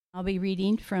I'll be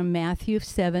reading from Matthew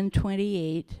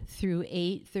 7:28 through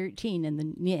 8:13 in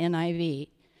the NIV.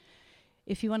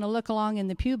 If you want to look along in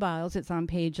the pew Bibles, it's on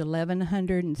page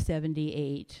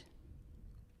 1178.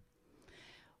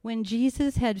 When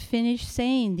Jesus had finished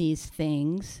saying these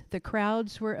things, the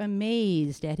crowds were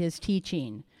amazed at his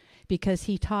teaching, because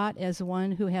he taught as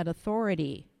one who had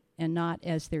authority and not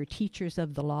as their teachers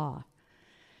of the law.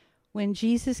 When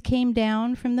Jesus came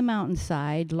down from the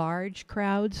mountainside, large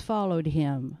crowds followed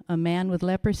him. A man with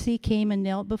leprosy came and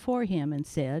knelt before him and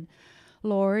said,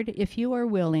 "Lord, if you are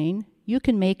willing, you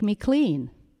can make me clean."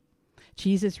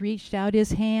 Jesus reached out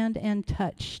his hand and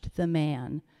touched the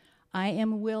man. "I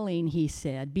am willing," he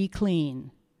said, "be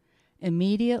clean."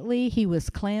 Immediately he was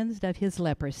cleansed of his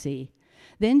leprosy.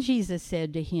 Then Jesus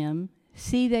said to him,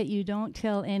 "See that you don't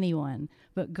tell anyone,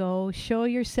 but go, show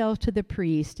yourself to the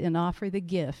priest and offer the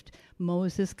gift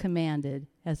Moses commanded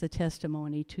as a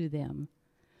testimony to them."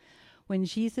 When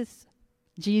Jesus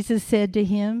said to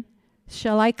him,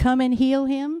 "Shall I come and heal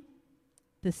him?"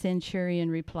 The centurion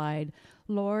replied,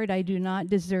 "Lord, I do not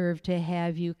deserve to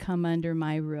have you come under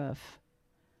my roof.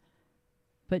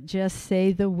 But just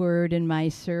say the word and my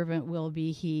servant will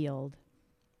be healed.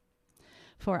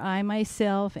 For I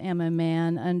myself am a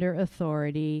man under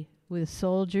authority, with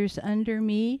soldiers under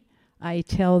me. I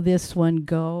tell this one,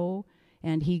 go,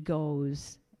 and he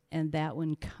goes, and that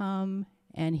one, come,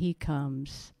 and he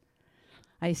comes.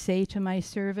 I say to my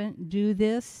servant, do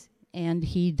this, and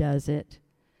he does it."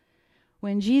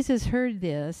 When Jesus heard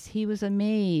this, he was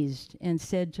amazed and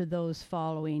said to those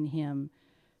following him,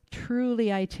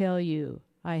 "Truly I tell you,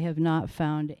 I have not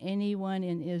found anyone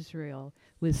in Israel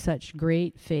with such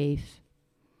great faith.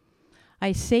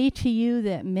 I say to you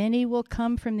that many will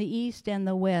come from the east and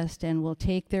the west and will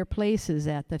take their places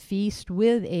at the feast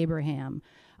with Abraham,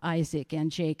 Isaac, and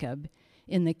Jacob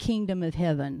in the kingdom of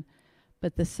heaven.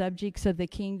 But the subjects of the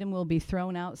kingdom will be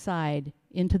thrown outside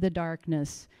into the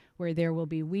darkness, where there will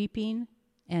be weeping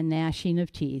and gnashing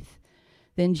of teeth."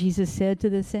 Then Jesus said to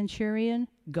the centurion,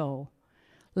 "Go,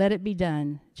 let it be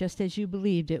done, just as you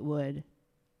believed it would."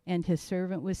 And his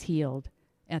servant was healed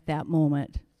at that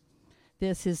moment.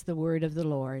 This is the word of the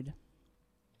Lord.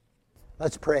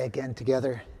 Let's pray again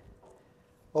together.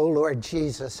 Oh Lord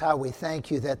Jesus, how we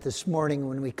thank you that this morning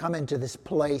when we come into this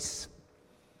place,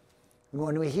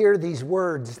 when we hear these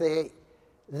words,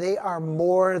 they are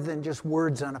more than just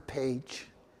words on a page.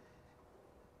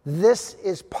 This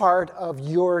is part of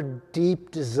your deep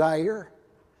desire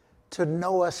to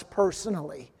know us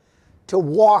personally, to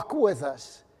walk with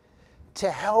us, to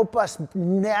help us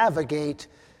navigate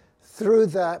through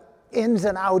the ins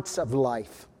and outs of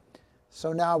life.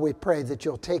 So now we pray that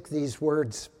you'll take these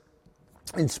words,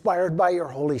 inspired by your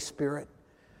Holy Spirit,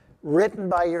 written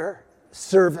by your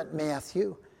servant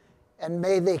Matthew, and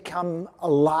may they come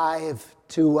alive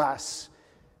to us,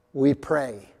 we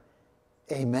pray.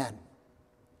 Amen.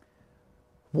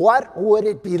 What would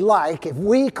it be like if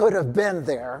we could have been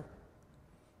there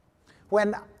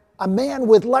when a man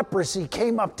with leprosy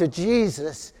came up to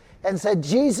Jesus and said,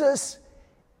 "Jesus,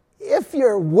 if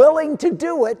you're willing to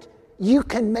do it, you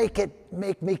can make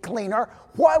me cleaner"?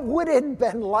 What would it have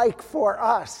been like for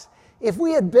us if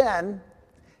we had been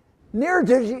near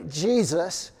to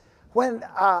Jesus when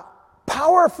a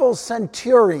powerful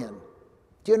centurion,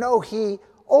 he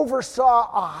oversaw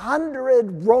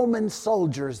 100 Roman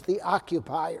soldiers, the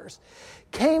occupiers,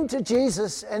 came to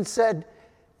Jesus and said,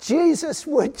 "Jesus,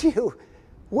 would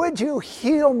you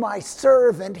heal my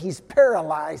servant? He's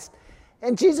paralyzed."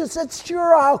 And Jesus said,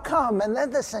 "Sure, I'll come." And then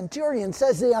the centurion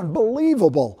says the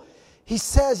unbelievable. He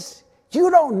says, "You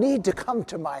don't need to come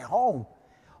to my home.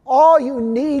 All you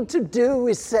need to do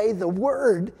is say the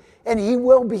word, and he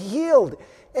will be healed."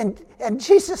 And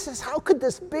Jesus says, "How could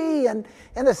this be?" And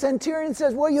the centurion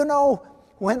says, "Well,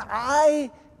 when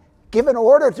I give an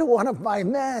order to one of my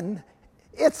men,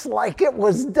 it's like it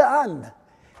was done.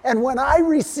 And when I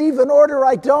receive an order,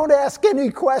 I don't ask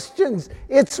any questions.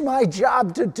 It's my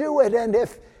job to do it. And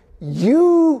if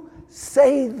you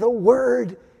say the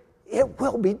word, it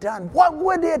will be done." What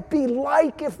would it be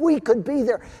like if we could be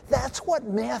there? That's what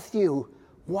Matthew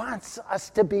wants us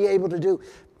to be able to do.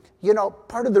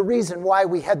 Part of the reason why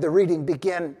we had the reading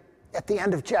begin at the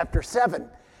end of chapter 7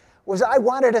 was I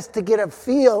wanted us to get a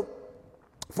feel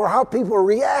for how people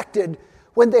reacted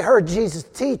when they heard Jesus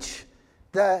teach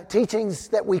the teachings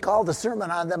that we call the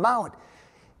Sermon on the Mount.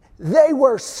 They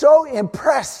were so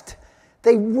impressed.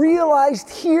 They realized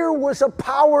here was a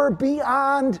power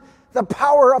beyond the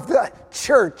power of the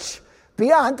church,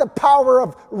 beyond the power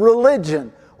of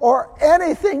religion or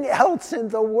anything else in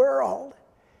the world.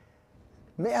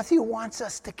 Matthew wants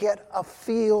us to get a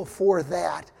feel for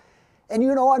that And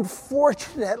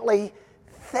unfortunately,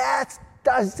 that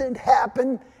doesn't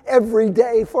happen every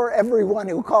day for everyone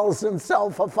who calls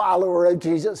himself a follower of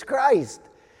Jesus Christ.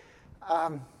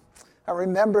 I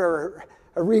remember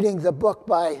reading the book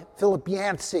by Philip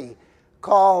Yancey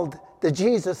called The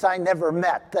Jesus I Never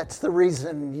Met. That's the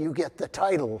reason you get the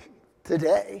title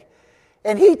today.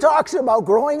 And he talks about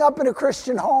growing up in a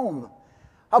Christian home,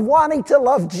 of wanting to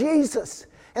love Jesus,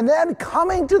 and then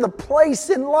coming to the place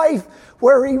in life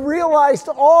where he realized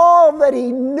all that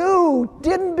he knew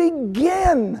didn't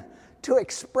begin to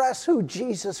express who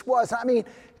Jesus was. I mean,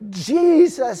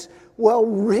 Jesus will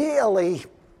really,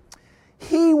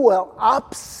 he will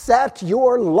upset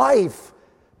your life,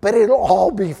 but it'll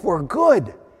all be for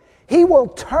good. He will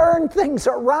turn things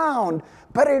around,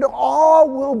 but it all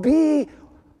will be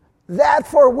that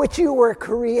for which you were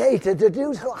created to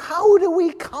do. So how do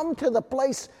we come to the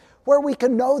place where we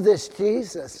can know this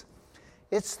Jesus?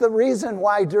 It's the reason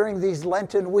why during these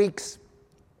Lenten weeks,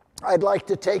 I'd like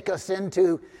to take us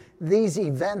into these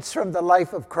events from the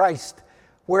life of Christ,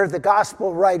 where the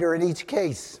gospel writer in each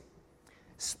case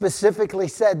specifically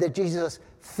said that Jesus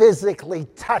physically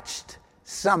touched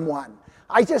someone.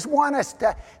 I just want us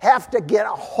to have to get a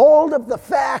hold of the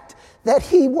fact that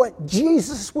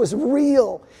Jesus was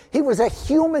real. He was a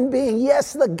human being.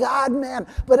 Yes, the God-man,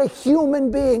 but a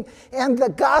human being. And the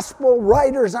gospel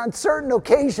writers on certain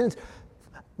occasions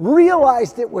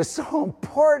realized it was so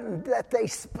important that they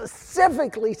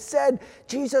specifically said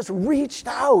Jesus reached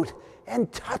out and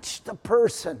touched the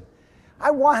person.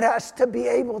 I want us to be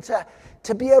able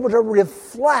to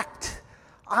reflect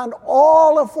on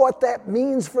all of what that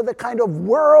means for the kind of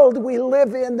world we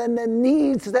live in and the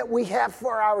needs that we have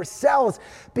for ourselves.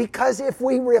 Because if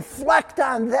we reflect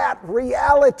on that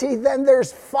reality, then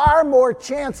there's far more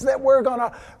chance that we're going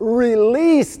to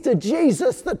release to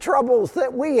Jesus the troubles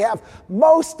that we have,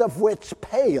 most of which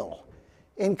pale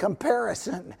in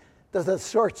comparison to the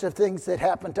sorts of things that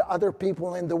happen to other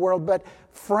people in the world. But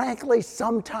frankly,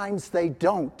 sometimes they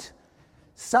don't.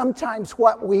 Sometimes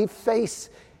what we face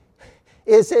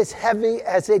is as heavy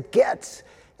as it gets.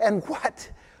 And what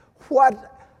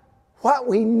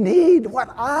we need, what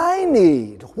I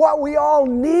need, what we all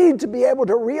need to be able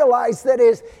to realize that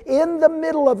is in the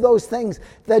middle of those things,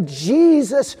 that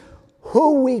Jesus,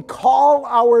 who we call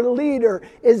our leader,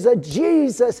 is a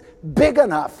Jesus big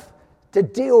enough to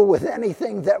deal with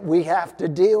anything that we have to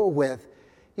deal with.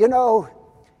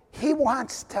 He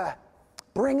wants to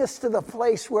bring us to the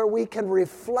place where we can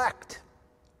reflect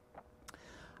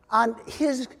on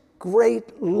his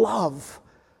great love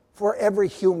for every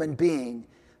human being.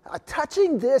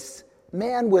 Touching this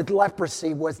man with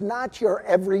leprosy was not your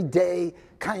everyday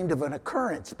kind of an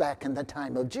occurrence back in the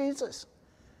time of Jesus.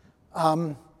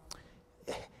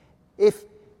 If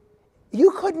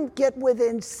you couldn't get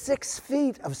within 6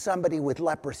 feet of somebody with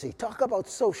leprosy, talk about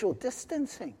social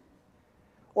distancing.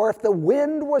 Or if the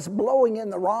wind was blowing in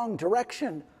the wrong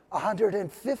direction,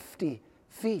 150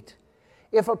 feet.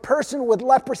 If a person with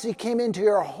leprosy came into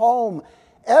your home,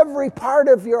 every part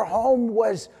of your home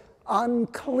was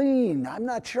unclean. I'm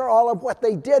not sure all of what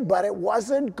they did, but it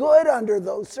wasn't good under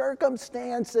those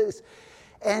circumstances.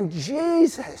 And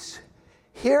Jesus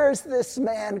hears this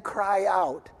man cry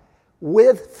out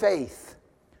with faith,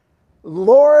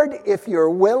 Lord, if you're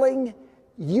willing,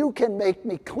 you can make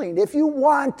me clean. If you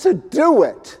want to do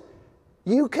it,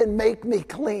 you can make me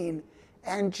clean.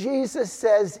 And Jesus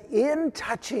says, in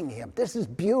touching him, this is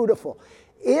beautiful,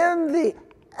 in the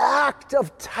act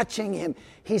of touching him,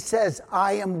 he says,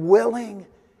 I am willing,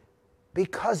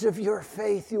 because of your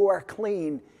faith, you are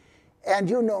clean. And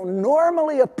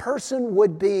normally a person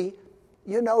would be,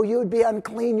 you'd be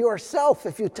unclean yourself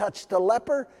if you touched a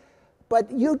leper. But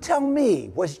you tell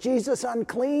me, was Jesus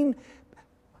unclean?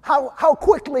 How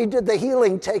quickly did the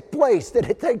healing take place? Did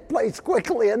it take place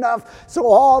quickly enough so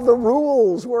all the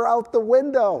rules were out the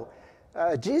window?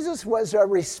 Jesus was a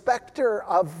respecter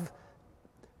of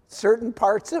certain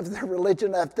parts of the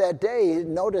religion of that day.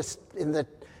 Notice in the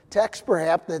text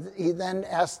perhaps that he then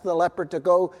asked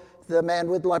the man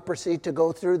with leprosy to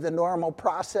go through the normal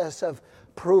process of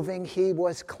proving he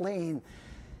was clean.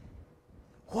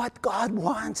 What God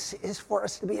wants is for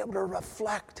us to be able to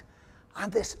reflect on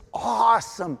this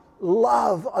awesome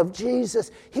love of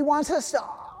Jesus. He wants us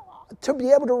to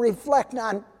be able to reflect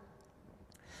on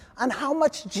how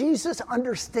much Jesus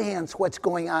understands what's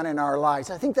going on in our lives.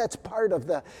 I think that's part of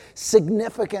the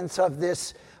significance of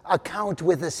this account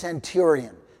with the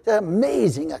centurion. The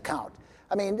amazing account.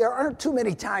 I mean, there aren't too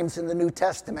many times in the New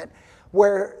Testament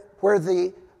where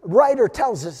the writer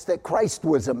tells us that Christ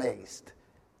was amazed.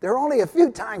 There are only a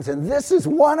few times, and this is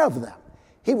one of them.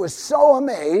 He was so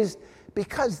amazed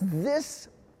because this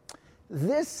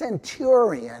this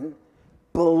centurion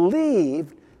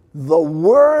believed the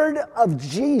word of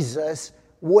Jesus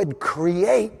would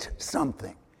create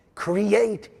something,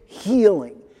 create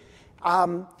healing.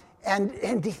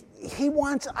 And he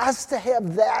wants us to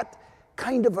have that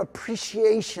kind of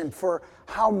appreciation for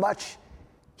how much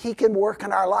he can work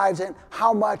in our lives and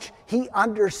how much he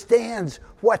understands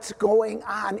what's going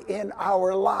on in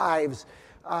our lives.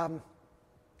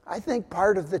 I think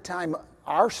part of the time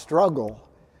our struggle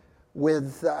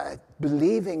with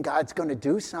believing God's going to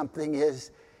do something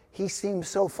is he seems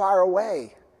so far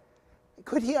away.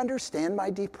 Could he understand my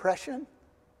depression?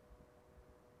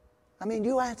 I mean,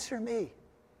 you answer me.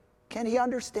 Can he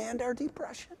understand our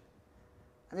depression?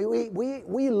 I mean,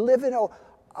 we live in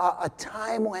a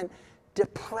time when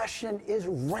depression is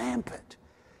rampant.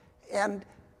 And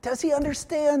does he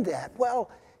understand that?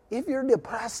 Well, if you're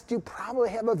depressed, you probably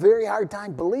have a very hard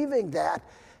time believing that.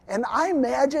 And I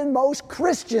imagine most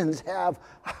Christians have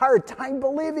a hard time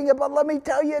believing it, but let me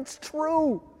tell you, it's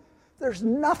true. There's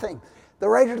nothing. The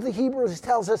writer of the Hebrews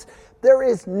tells us there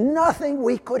is nothing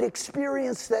we could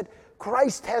experience that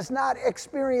Christ has not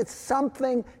experienced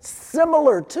something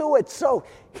similar to it. So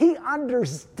he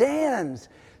understands.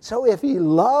 So if he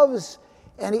loves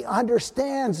and he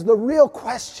understands, the real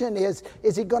question is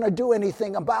he going to do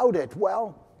anything about it?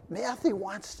 Well, Matthew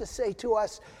wants to say to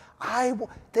us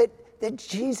that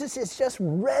Jesus is just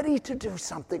ready to do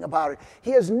something about it.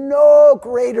 He has no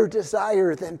greater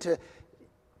desire than to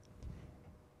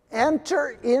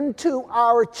enter into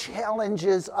our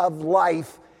challenges of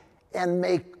life and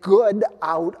make good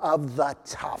out of the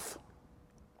tough.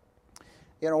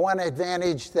 You know, one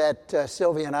advantage that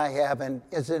Sylvia and I have, and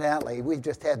incidentally, we've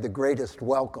just had the greatest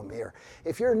welcome here.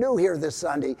 If you're new here this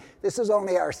Sunday, this is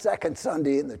only our second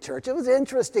Sunday in the church. It was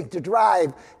interesting to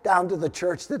drive down to the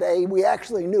church today. We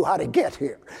actually knew how to get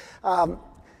here.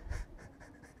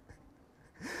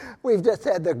 We've just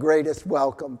had the greatest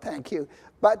welcome, thank you.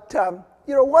 But,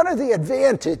 you know, one of the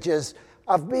advantages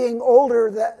of being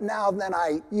older now than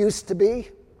I used to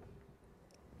be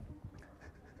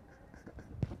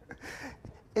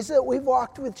is that we've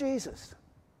walked with Jesus.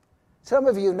 Some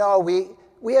of you know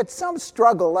we had some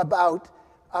struggle about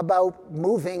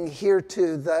moving here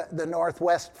to the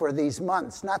Northwest for these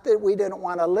months. Not that we didn't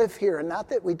want to live here, and not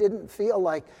that we didn't feel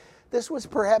like this was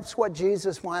perhaps what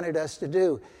Jesus wanted us to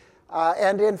do.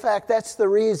 And in fact, that's the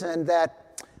reason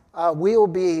that we'll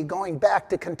be going back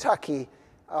to Kentucky.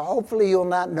 Hopefully you'll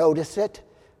not notice it,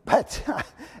 but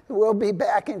we'll be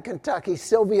back in Kentucky,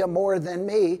 Sylvia more than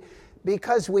me,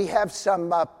 because we have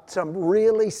some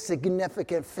really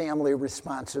significant family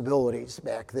responsibilities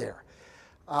back there.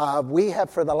 We have,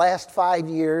 for the last 5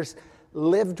 years,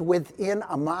 lived within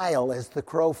a mile, as the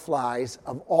crow flies,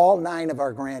 of all 9 of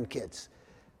our grandkids.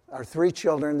 Our 3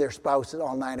 children, their spouses,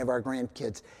 all 9 of our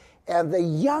grandkids. And the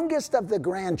youngest of the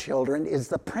grandchildren is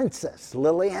the princess,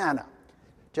 Liliana.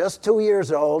 Just 2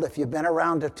 years old. If you've been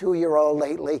around a 2-year-old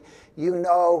lately, you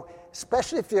know,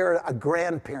 especially if you're a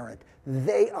grandparent,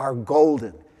 they are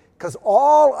golden, because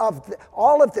all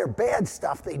of their bad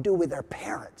stuff they do with their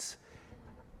parents.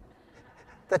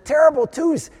 The terrible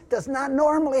twos does not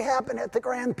normally happen at the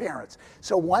grandparents.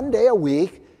 So one day a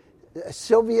week,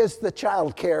 Sylvia's the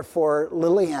child care for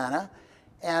Liliana,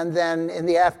 and then in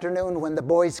the afternoon when the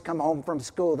boys come home from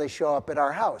school, they show up at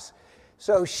our house.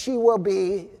 So she will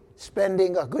be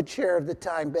spending a good share of the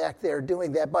time back there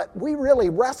doing that. But we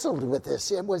really wrestled with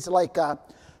this. It was like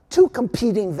 2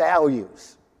 competing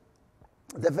values.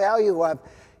 The value of,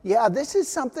 yeah, this is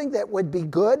something that would be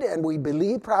good, and we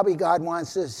believe probably God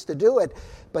wants us to do it,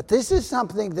 but this is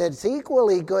something that's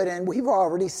equally good, and we've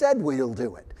already said we'll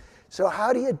do it. So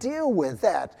how do you deal with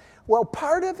that? Well,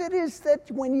 part of it is that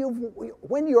when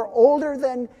you're older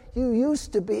than you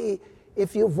used to be,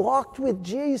 if you've walked with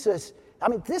Jesus, I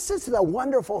mean, this is the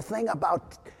wonderful thing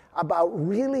about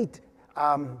really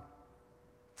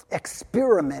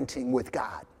experimenting with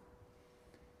God.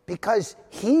 Because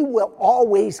he will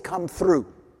always come through.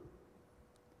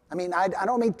 I mean, I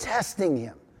don't mean testing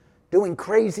him, doing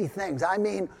crazy things. I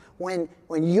mean, when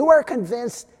you are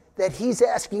convinced that he's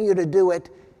asking you to do it,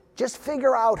 just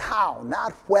figure out how,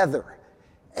 not whether.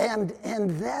 And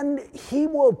then he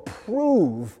will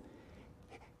prove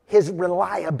his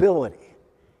reliability.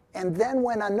 And then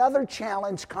when another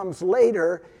challenge comes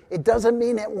later, it doesn't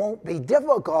mean it won't be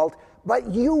difficult, but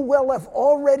you will have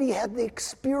already had the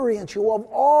experience. You have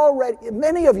already,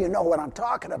 many of you know what I'm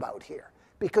talking about here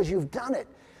because you've done it.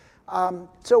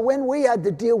 So when we had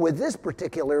to deal with this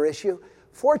particular issue,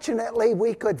 fortunately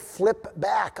we could flip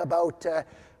back about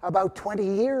 20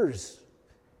 years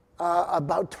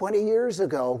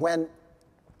ago when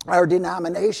our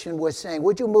denomination was saying,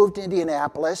 would you move to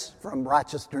Indianapolis from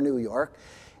Rochester, New York,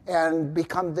 and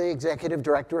become the executive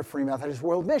director of Free Methodist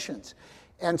World Missions?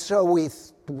 And so we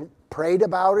prayed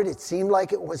about it. It seemed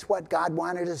like it was what God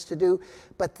wanted us to do.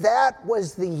 But that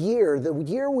was the year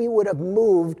we would have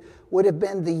moved would have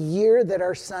been the year that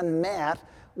our son Matt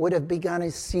would have begun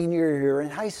his senior year in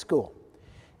high school.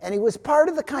 And he was part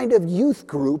of the kind of youth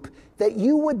group that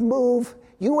you would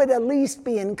at least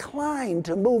be inclined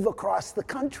to move across the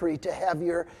country to have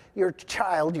your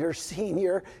child, your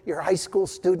senior, your high school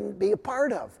student be a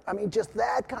part of. I mean, just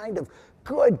that kind of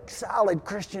good, solid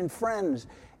Christian friends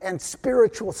and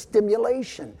spiritual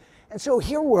stimulation. And so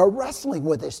here we're wrestling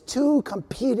with this two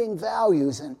competing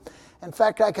values. And in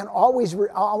fact, I can often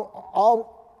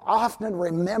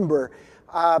remember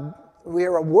we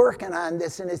were working on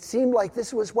this, and it seemed like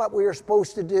this was what we were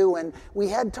supposed to do. And we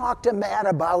had talked to Matt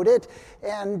about it,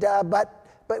 and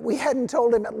but we hadn't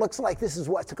told him it looks like this is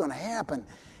what's going to happen.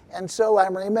 And so I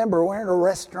remember we're in a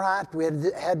restaurant, we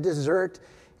had dessert,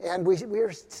 and we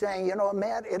were saying, you know,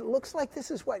 Matt, it looks like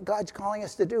this is what God's calling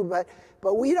us to do, but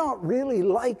we don't really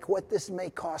like what this may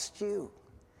cost you.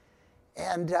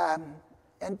 And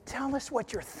tell us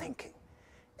what you're thinking.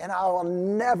 And I will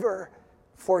never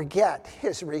forget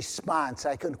his response.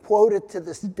 I can quote it to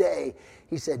this day.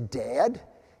 He said, Dad,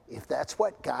 if that's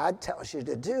what God tells you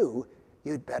to do,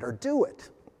 you'd better do it.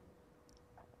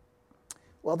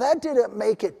 Well, that didn't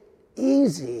make it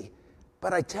easy,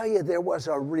 but I tell you, there was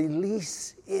a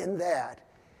release in that.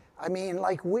 I mean,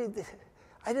 I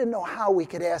didn't know how we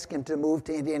could ask him to move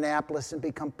to Indianapolis and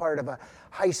become part of a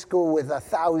high school with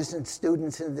 1,000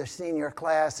 students in the senior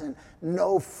class and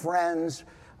no friends.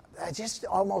 Just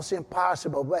almost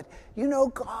impossible. But you know,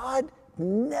 God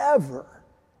never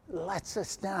lets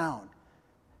us down.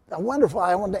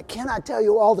 I cannot tell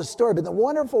you all the story, but the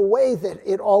wonderful way that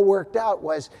it all worked out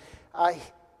was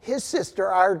his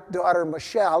sister, our daughter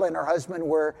Michelle, and her husband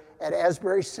were at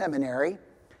Asbury Seminary.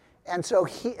 And so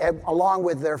he, along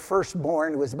with their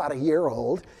firstborn, who was about a year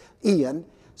old, Ian.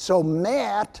 So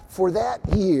Matt, for that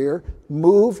year,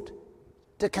 moved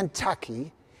to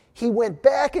Kentucky. He went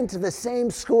back into the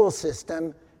same school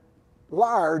system,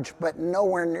 large, but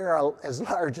nowhere near as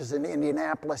large as an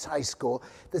Indianapolis high school.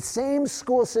 The same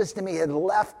school system he had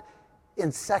left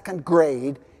in second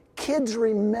grade. Kids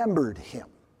remembered him.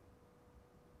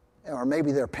 Or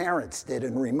maybe their parents did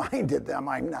and reminded them,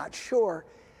 I'm not sure.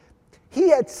 He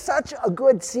had such a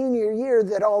good senior year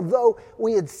that although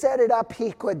we had set it up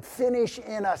he could finish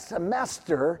in a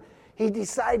semester, he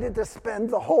decided to spend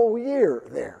the whole year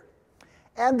there.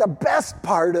 And the best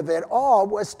part of it all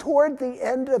was toward the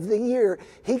end of the year,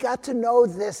 he got to know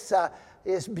this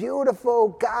beautiful,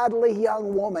 godly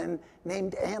young woman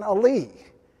named Anna Lee.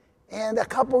 And a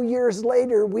couple years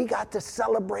later, we got to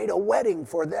celebrate a wedding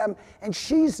for them. And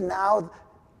she's now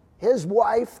his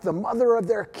wife, the mother of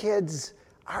their kids,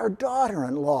 our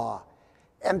daughter-in-law.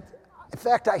 And in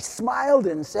fact, I smiled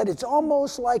and said, it's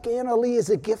almost like Anna Lee is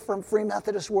a gift from Free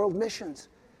Methodist World Missions.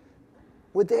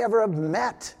 Would they ever have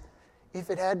met if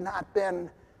it had not been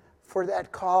for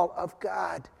that call of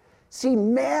God? See,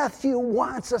 Matthew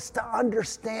wants us to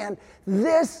understand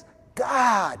this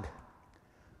God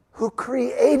who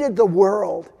created the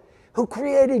world, who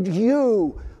created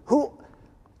you, who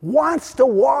wants to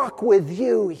walk with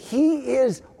you. He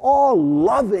is all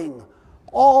loving,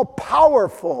 all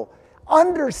powerful,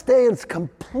 understands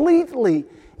completely,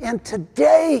 and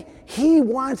today he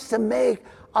wants to make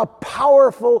a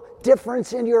powerful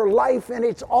difference in your life, and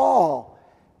it's all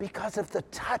because of the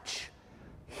touch,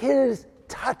 his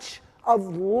touch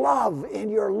of love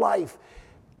in your life.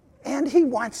 And he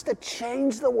wants to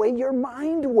change the way your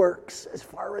mind works as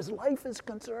far as life is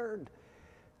concerned.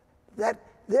 That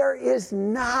there is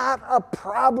not a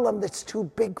problem that's too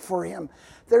big for him.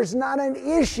 There's not an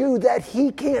issue that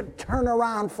he can't turn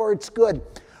around for its good.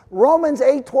 Romans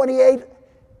 8:28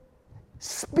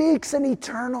 speaks an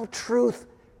eternal truth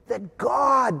that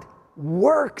God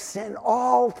works in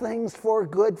all things for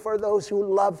good for those who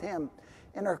love him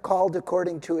and are called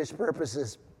according to his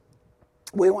purposes.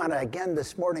 We want to again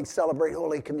this morning celebrate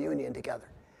Holy Communion together.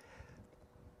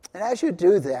 And as you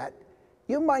do that,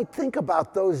 you might think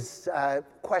about those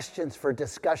questions for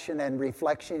discussion and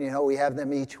reflection. You know, we have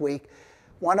them each week.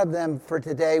 One of them for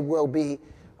today will be,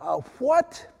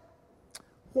 what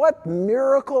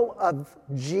miracle of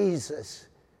Jesus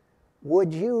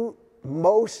would you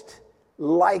most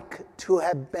like to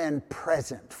have been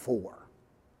present for?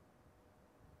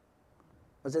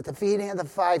 Was it the feeding of the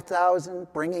 5,000,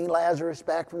 bringing Lazarus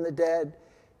back from the dead,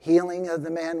 healing of the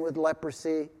man with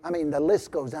leprosy? I mean, the list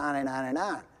goes on and on and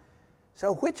on.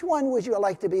 So which one would you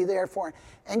like to be there for?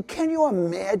 And can you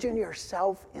imagine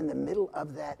yourself in the middle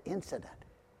of that incident?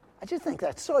 I just think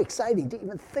that's so exciting to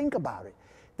even think about it.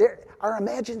 Our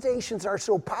imaginations are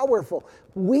so powerful.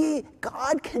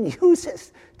 God can use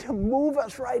us to move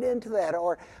us right into that.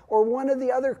 Or one of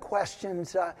the other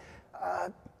questions,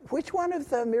 which one of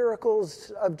the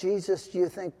miracles of Jesus do you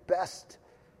think best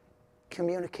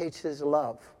communicates his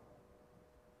love?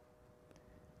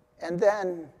 And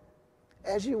then,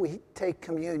 as we take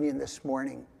communion this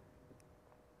morning,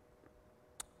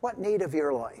 what need of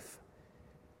your life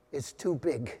is too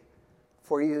big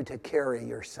for you to carry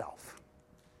yourself?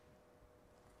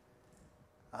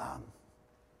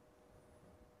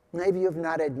 Maybe you've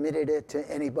not admitted it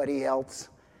to anybody else,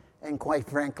 and quite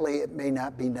frankly, it may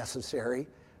not be necessary,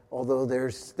 although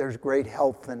there's great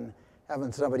help in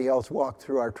having somebody else walk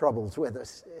through our troubles with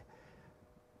us.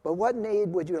 But what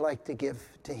need would you like to give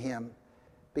to him?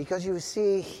 Because you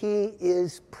see, he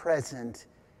is present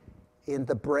in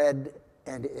the bread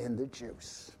and in the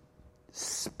juice.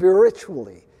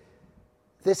 Spiritually,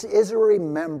 this is a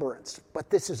remembrance, but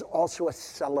this is also a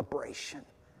celebration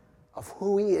of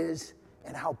who he is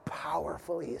and how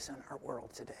powerful he is in our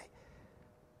world today.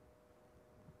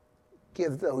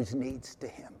 Give those needs to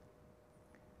him.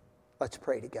 Let's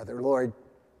pray together. Lord,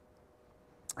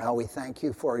 we thank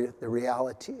you for the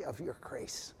reality of your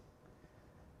grace.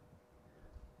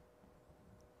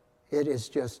 It is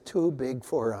just too big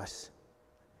for us,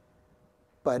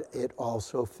 but it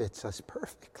also fits us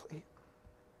perfectly.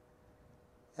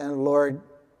 And Lord,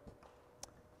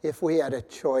 if we had a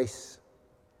choice,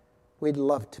 we'd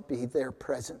love to be there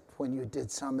present when you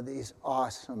did some of these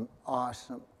awesome,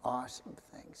 awesome, awesome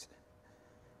things.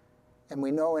 And we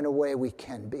know in a way we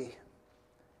can be.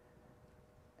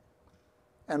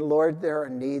 And Lord, there are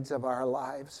needs of our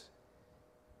lives.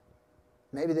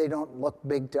 Maybe they don't look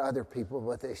big to other people,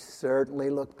 but they certainly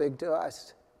look big to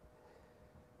us.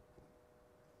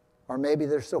 Or maybe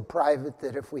they're so private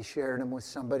that if we shared them with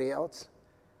somebody else,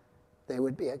 they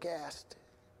would be aghast.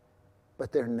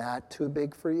 But they're not too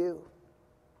big for you.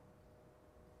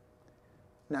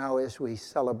 Now, as we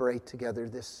celebrate together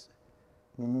this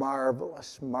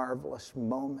marvelous, marvelous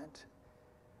moment,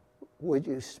 would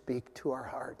you speak to our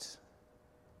hearts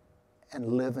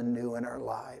and live anew in our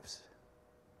lives?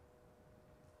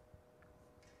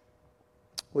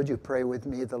 Would you pray with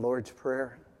me the Lord's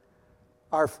Prayer?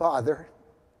 Our Father,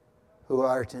 who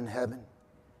art in heaven,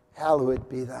 hallowed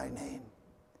be thy name.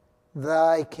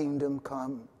 Thy kingdom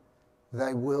come,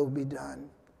 thy will be done,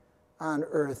 on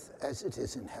earth as it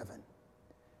is in heaven.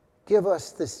 Give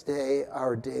us this day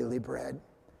our daily bread,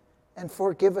 and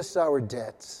forgive us our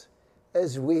debts,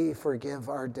 as we forgive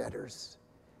our debtors.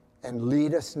 And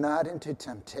lead us not into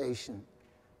temptation,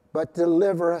 but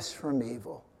deliver us from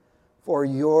evil. For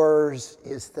yours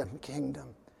is the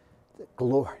kingdom, the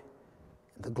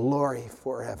glory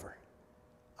forever.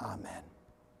 Amen.